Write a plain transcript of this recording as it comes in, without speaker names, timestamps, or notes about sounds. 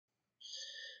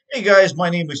Hey guys, my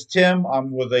name is Tim.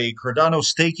 I'm with a Cardano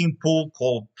staking pool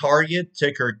called Target,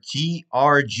 ticker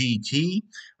TRGT.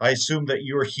 I assume that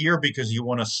you're here because you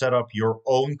want to set up your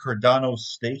own Cardano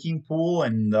staking pool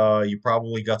and you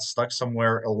probably got stuck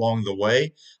somewhere along the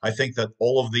way. I think that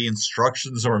all of the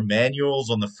instructions or manuals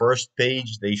on the first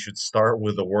page, they should start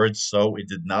with the word "so it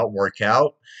did not work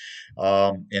out."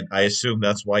 And I assume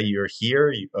that's why you're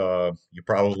here. You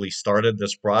probably started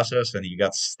this process and you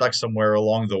got stuck somewhere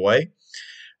along the way,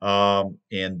 and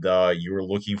you were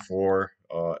looking for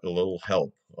a little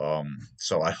help.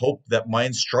 So I hope that my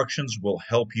instructions will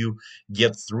help you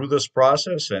get through this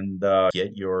process and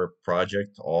get your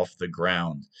project off the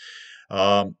ground.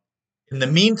 Um, in the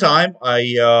meantime,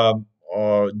 I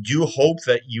do hope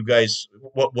that you guys,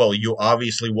 well, you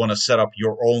obviously want to set up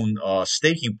your own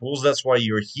staking pools. That's why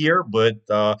you're here. But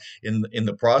in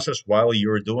the process, while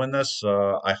you're doing this,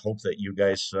 I hope that you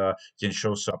guys can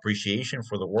show some appreciation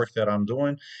for the work that I'm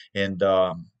doing, and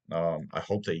I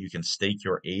hope that you can stake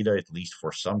your ADA at least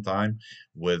for some time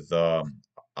with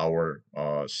our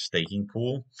staking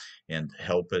pool and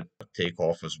help it take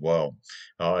off as well.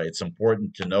 It's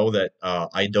important to know that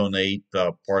I donate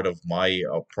part of my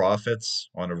profits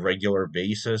on a regular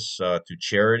basis to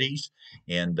charities,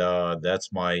 and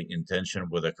that's my intention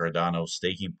with the Cardano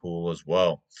staking pool as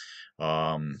well.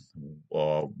 Um,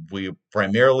 we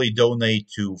primarily donate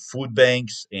to food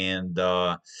banks and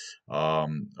to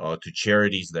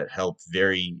charities that help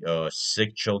very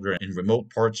sick children in remote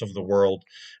parts of the world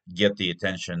get the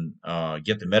attention,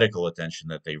 get the medical attention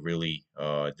that they really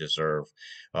deserve.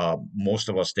 Most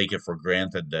of us take it for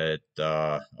granted that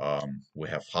we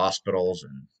have hospitals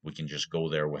and we can just go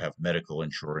there. We have medical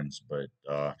insurance, but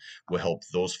we help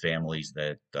those families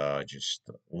that just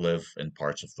live in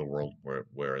parts of the world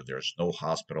where there's no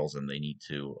hospitals and they need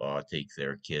to take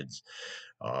their kids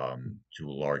to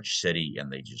a large city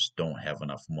and they just don't have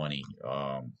enough money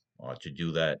to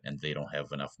do that, and they don't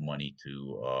have enough money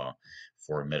to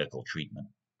for medical treatment.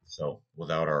 So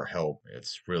without our help,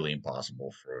 it's really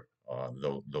impossible for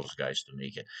those guys to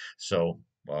make it. So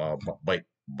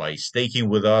by staking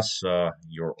with us,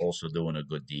 you're also doing a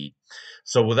good deed.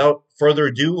 So without further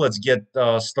ado, let's get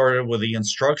started with the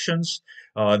instructions.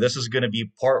 This is going to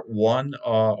be part one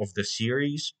of the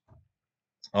series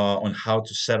on how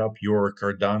to set up your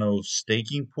Cardano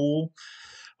staking pool.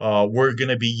 We're going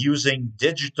to be using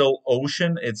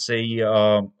DigitalOcean. It's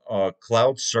a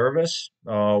cloud service.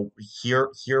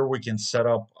 Here we can set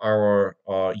up our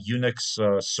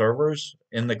Unix servers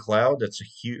in the cloud.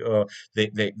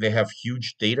 They have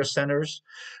huge data centers.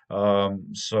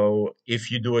 So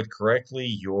if you do it correctly,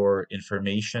 your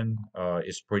information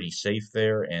is pretty safe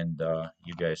there, and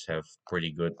you guys have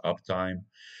pretty good uptime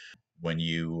when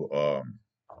you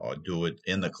do it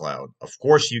in the cloud. Of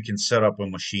course, you can set up a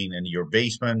machine in your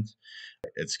basement.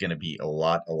 It's going to be a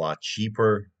lot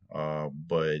cheaper,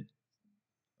 but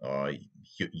uh,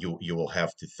 you will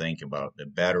have to think about the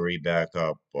battery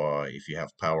backup. If you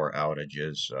have power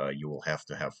outages, you will have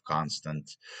to have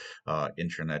constant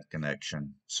internet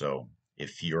connection. So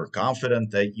if you're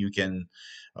confident that you can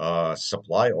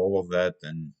supply all of that,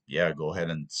 then yeah, go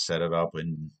ahead and set it up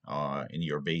in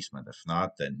your basement. If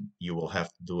not, then you will have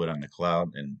to do it on the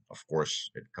cloud, and of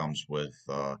course, it comes with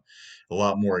a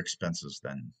lot more expenses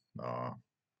than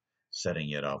setting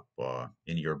it up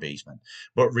in your basement.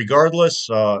 But regardless,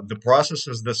 the process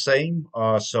is the same.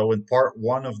 So in part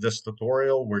one of this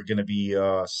tutorial, we're going to be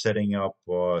setting up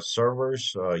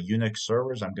servers, Unix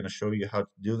servers. I'm going to show you how to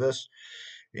do this.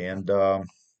 And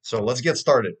so let's get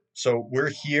started. So we're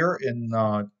here in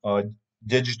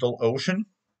DigitalOcean.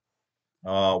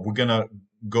 We're going to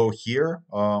go here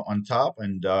on top,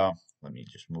 and let me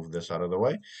just move this out of the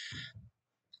way.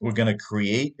 We're going to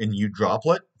create a new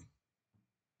droplet.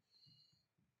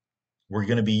 We're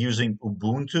going to be using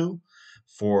Ubuntu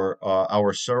for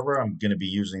our server. I'm going to be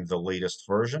using the latest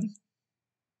version.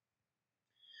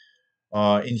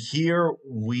 In here,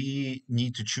 we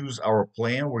need to choose our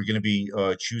plan. We're going to be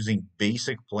choosing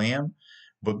basic plan,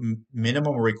 but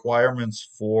minimum requirements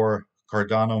for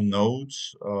Cardano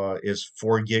nodes is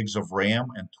 4 gigs of RAM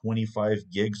and 25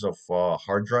 gigs of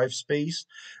hard drive space.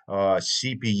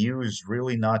 CPU is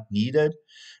really not needed.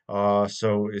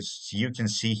 So as you can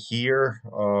see here,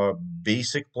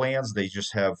 basic plans, they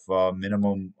just have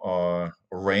minimum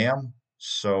RAM.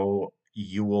 So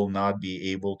you will not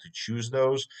be able to choose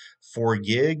those. 4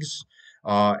 gigs.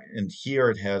 And here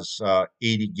it has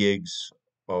 80 gigs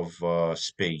of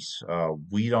space.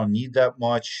 We don't need that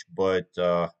much, but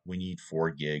we need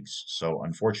 4 gigs. So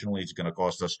unfortunately, it's going to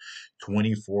cost us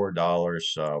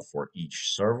 $24 for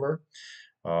each server.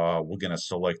 we're going to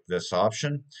select this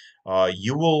option.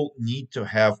 You will need to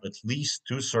have at least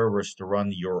two servers to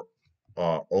run your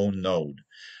own node.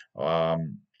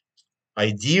 Um,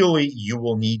 Ideally, you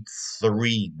will need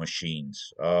three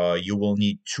machines. You will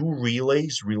need two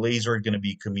relays. Relays are going to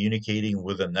be communicating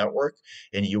with a network,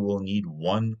 and you will need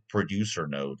one producer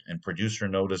node. And producer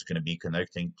node is going to be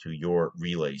connecting to your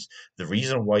relays. The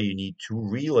reason why you need two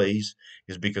relays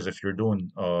is because if you're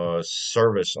doing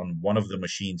service on one of the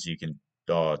machines, you can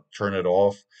turn it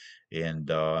off, and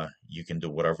you can do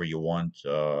whatever you want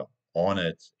on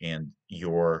it, and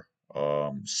your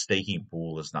staking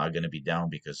pool is not going to be down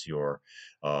because your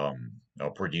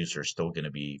producer is still going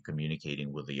to be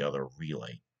communicating with the other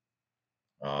relay.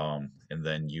 And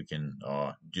then you can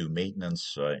do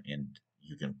maintenance and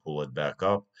you can pull it back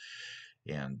up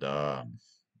and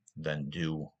then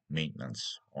do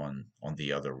maintenance on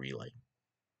the other relay.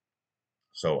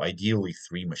 So ideally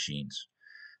three machines.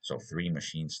 So three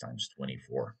machines times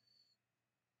 24.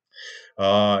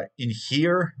 In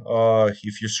here,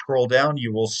 if you scroll down,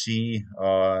 you will see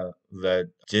that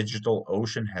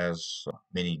DigitalOcean has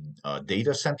many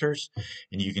data centers,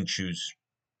 and you can choose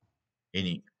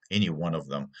any any one of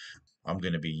them. I'm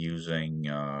going to be using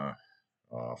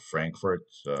Frankfurt.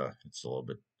 It's a little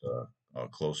bit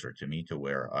closer to me to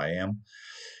where I am.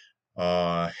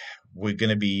 Uh, we're going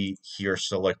to be here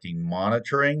selecting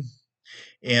monitoring.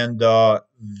 And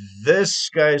this,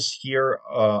 guys, here,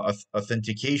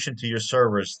 authentication to your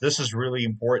servers. This is really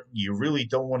important. You really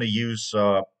don't want to use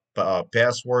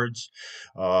passwords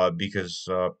because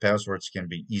passwords can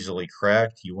be easily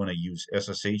cracked. You want to use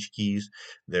SSH keys.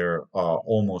 They're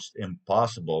almost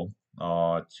impossible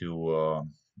to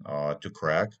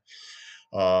crack.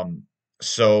 Um,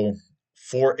 so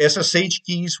for SSH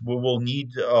keys, we will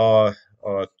need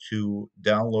to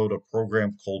download a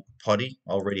program called Putty.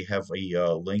 I already have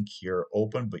a link here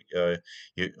open, but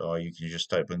you can just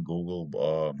type in Google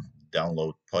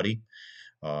download Putty.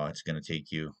 It's going to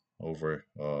take you over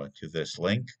to this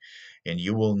link, and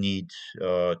you will need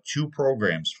two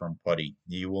programs from Putty.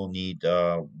 You will need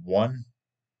one.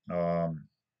 Um,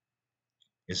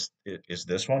 is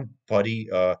this one Putty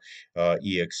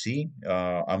exe.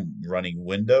 I'm running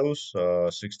Windows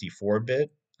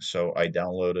 64-bit, so I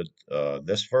downloaded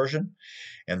this version,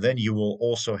 and then you will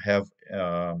also have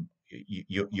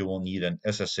you will need an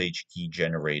SSH key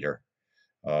generator,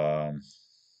 um,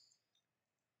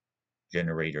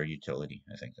 generator utility.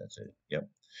 I think that's it. Yep.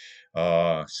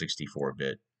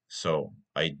 64-bit. So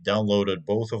I downloaded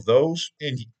both of those.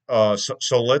 And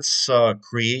so let's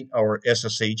create our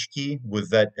SSH key. With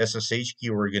that SSH key,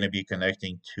 we're going to be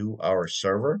connecting to our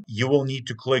server. You will need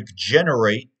to click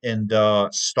generate and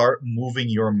start moving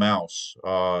your mouse.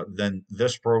 Then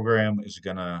this program is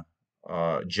going to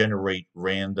generate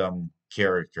random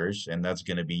characters, and that's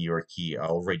going to be your key. I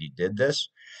already did this.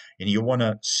 And you want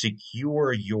to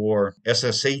secure your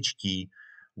SSH key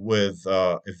with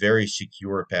a very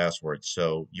secure password.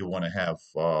 So you want to have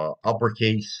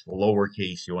uppercase,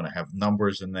 lowercase, you want to have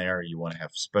numbers in there, you want to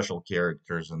have special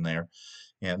characters in there,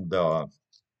 and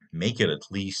make it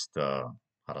at least, I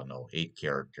don't know, 8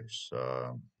 characters.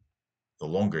 The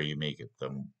longer you make it,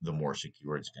 the more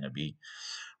secure it's going to be.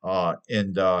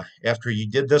 And after you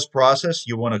did this process,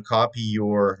 you want to copy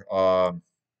your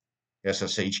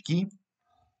SSH key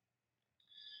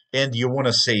and you want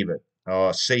to save it.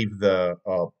 Save the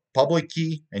public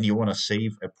key and you want to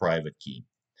save a private key.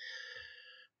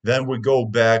 Then we go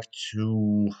back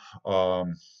to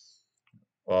um,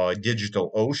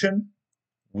 DigitalOcean.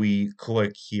 We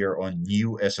click here on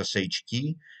new SSH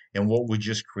key. And what we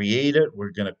just created,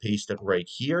 we're going to paste it right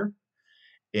here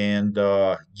and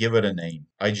give it a name.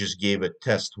 I just gave it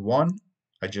test1.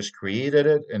 I just created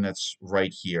it and it's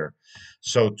right here.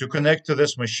 So to connect to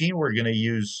this machine, we're going to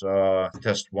use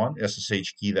test1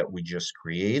 SSH key that we just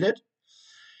created.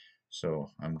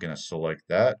 So I'm going to select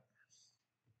that.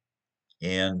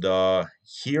 And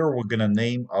here we're going to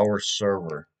name our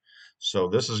server. So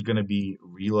this is going to be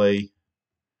relay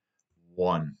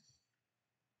 1.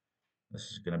 This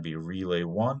is going to be relay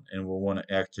 1, and we'll want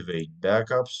to activate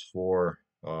backups for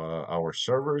our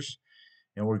servers.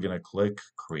 And we're going to click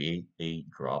create a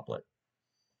droplet.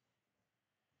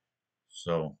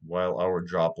 So while our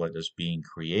droplet is being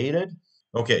created,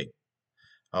 okay,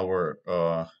 our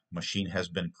machine has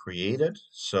been created.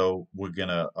 So we're going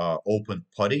to open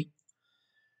Putty.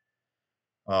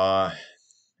 And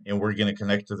we're going to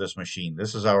connect to this machine.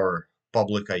 This is our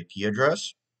public IP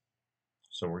address.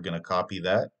 So we're going to copy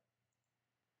that.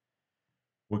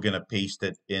 We're going to paste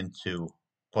it into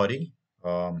Putty,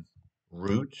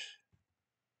 root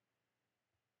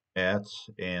at,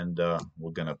 and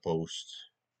we're going to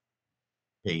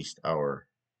paste our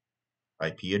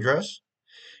IP address.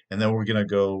 And then we're going to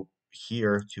go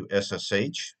here to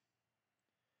SSH,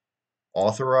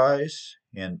 authorize,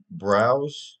 and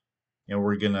browse. And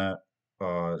we're going to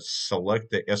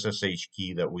select the SSH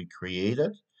key that we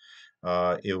created.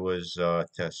 It was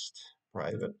test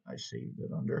private. I saved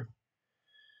it under.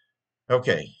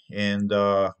 Okay, and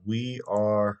we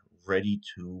are ready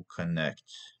to connect.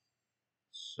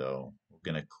 So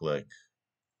we're going to click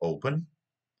open.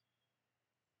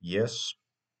 Yes.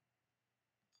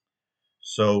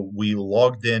 So we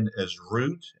logged in as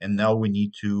root, and now we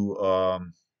need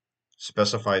to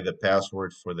specify the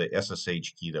password for the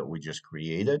SSH key that we just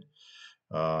created.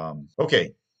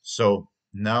 Okay, so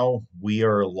now we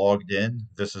are logged in.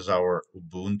 This is our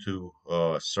Ubuntu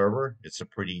server. It's a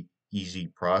pretty easy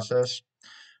process.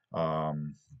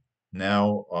 Um,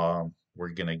 now we're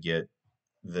going to get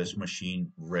this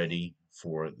machine ready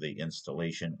for the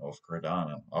installation of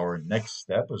Cardano. Our next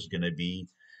step is going to be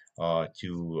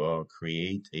to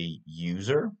create a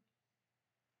user.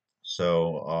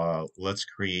 So let's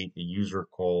create a user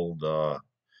called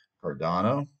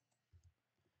Cardano.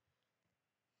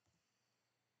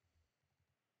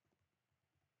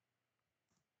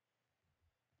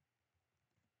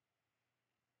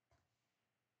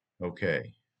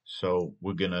 Okay, so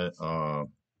we're gonna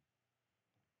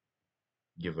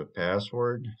give a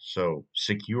password. So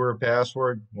secure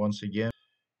password once again.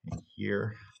 And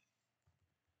here,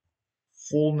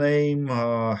 full name.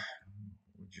 We're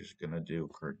just gonna do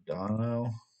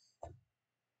Cardano.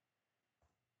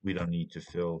 We don't need to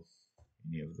fill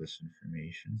any of this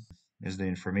information. Is the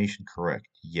information correct?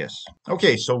 Yes.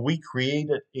 Okay, so we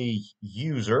created a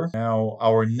user. Now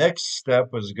our next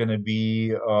step is going to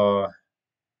be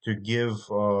to give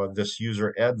this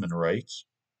user admin rights.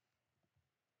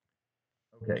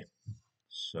 Okay,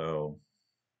 so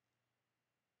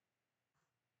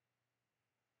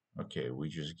okay, we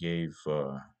just gave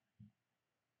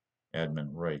admin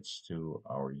rights to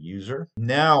our user.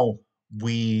 Now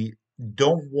we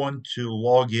don't want to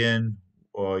log in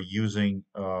using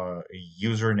a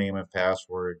username and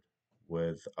password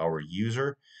with our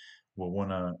user. We want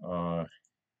to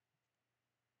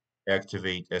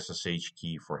activate SSH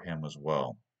key for him as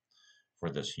well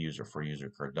for this user, for user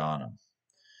Cardano.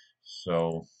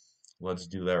 So let's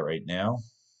do that right now.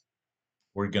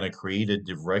 We're going to create a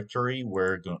directory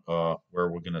where we're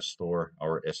going to store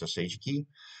our SSH key.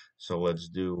 So let's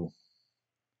do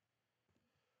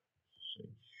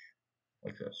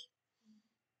like this.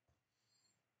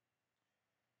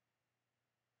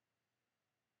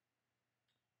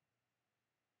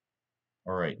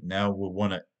 All right, now we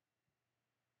want to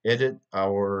edit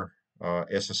our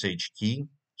SSH key.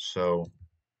 So,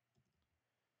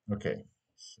 okay,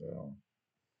 so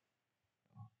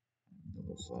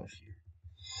double slash here.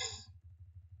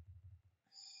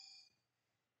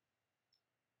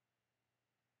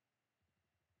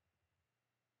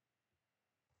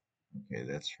 Okay,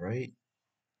 that's right.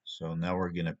 So now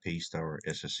we're going to paste our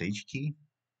SSH key.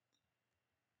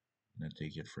 I'm going to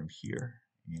take it from here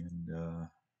and I'm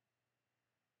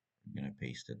going to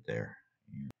paste it there.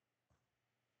 And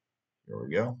here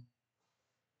we go.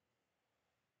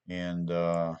 And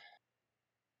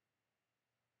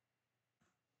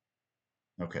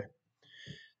okay,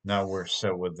 now we're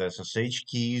set with SSH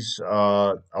keys.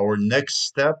 Our next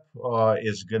step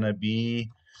is going to be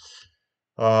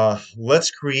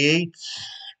let's create.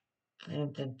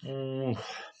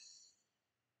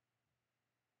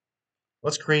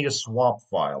 Let's create a swap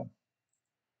file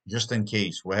just in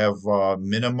case. We have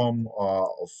minimum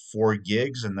of 4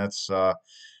 gigs, and that's a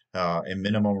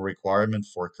minimum requirement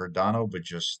for Cardano, but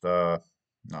just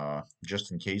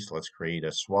in case, let's create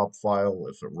a swap file.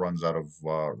 If it runs out of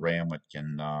RAM, it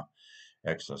can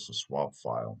access a swap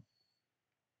file.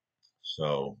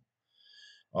 So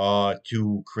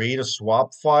to create a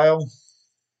swap file,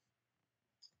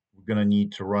 we're going to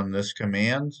need to run this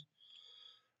command.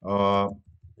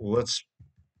 Let's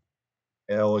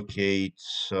allocate,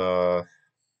 I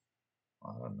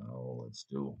don't know, let's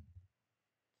do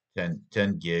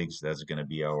 10 gigs. That's going to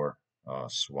be our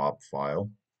swap file.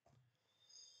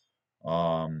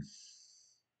 Um,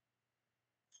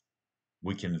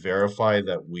 we can verify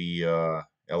that we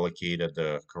allocated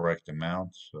the correct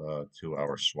amount to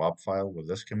our swap file with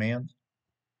this command.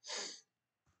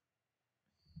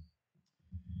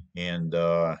 And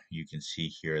you can see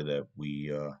here that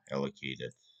we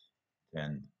allocated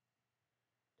 10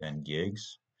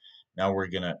 gigs. Now we're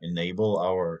going to enable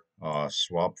our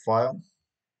swap file.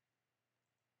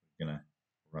 We're going to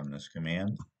run this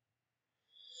command.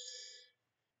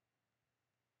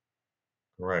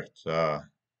 Correct.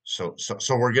 So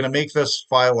we're going to make this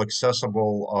file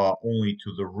accessible only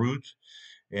to the root,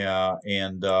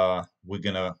 and we're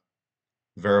gonna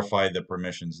verify the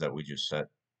permissions that we just set.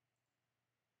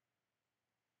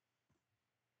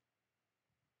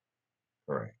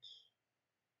 Correct.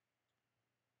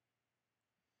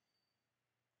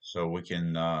 So we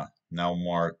can now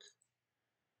mark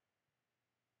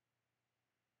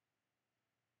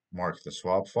the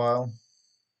swap file.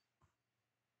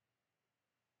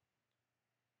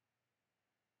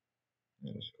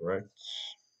 That is correct.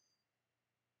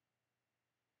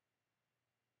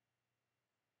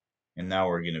 And now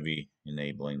we're going to be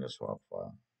enabling the swap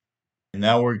file. And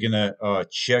now we're going to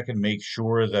check and make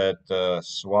sure that the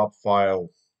swap file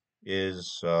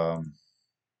is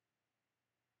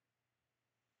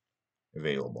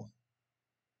available.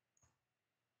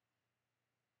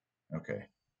 Okay,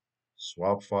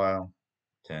 swap file,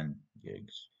 10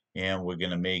 gigs. And we're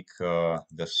going to make the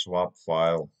swap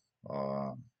file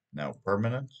uh, now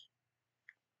permanent.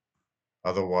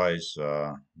 Otherwise,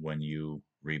 when you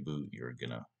reboot, you're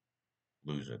going to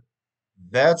lose it.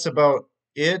 That's about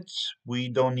it. We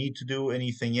don't need to do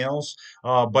anything else.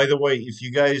 By the way, if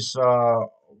you guys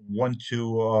want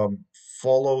to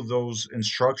follow those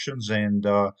instructions and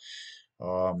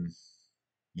um,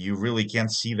 you really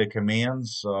can't see the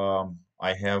commands,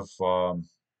 I have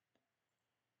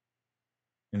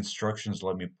instructions.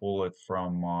 Let me pull it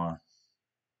from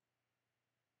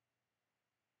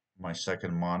my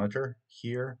second monitor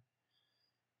here.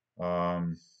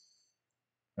 Um,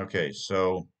 okay,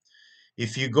 so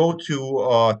if you go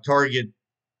to target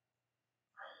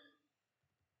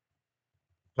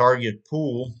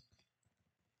pool,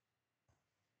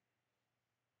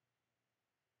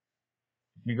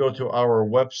 you go to our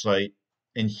website,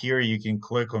 and here you can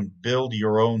click on build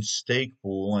your own stake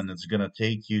pool, and it's going to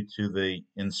take you to the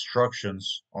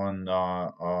instructions on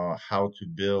how to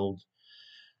build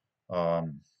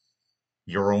um,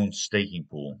 your own staking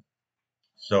pool.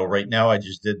 So right now I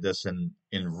just did this in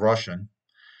Russian,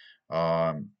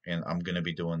 and I'm going to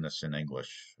be doing this in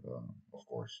English, of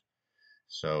course.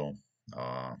 So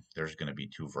there's going to be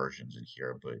two versions in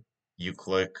here, but you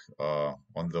click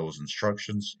on those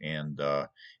instructions, and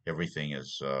everything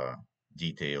is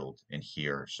detailed in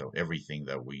here. So everything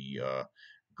that we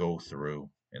go through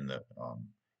in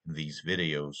these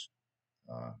videos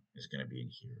is going to be in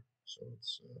here. So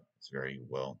it's very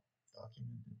well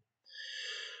documented.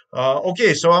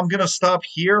 Okay, so I'm gonna stop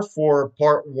here for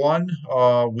part one.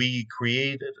 We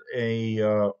created a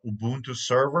Ubuntu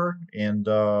server, and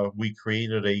we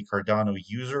created a Cardano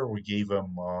user. We gave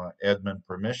them admin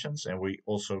permissions, and we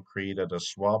also created a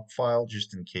swap file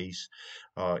just in case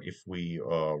if we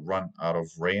run out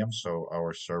of RAM, so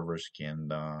our servers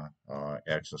can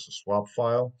access a swap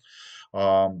file.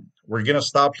 We're gonna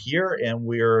stop here, and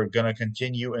we're gonna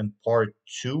continue in part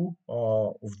two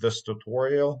of this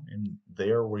tutorial. And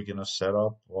there we're gonna set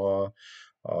up,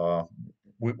 uh,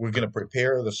 we're gonna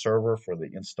prepare the server for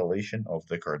the installation of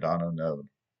the Cardano node.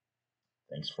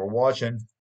 Thanks for watching.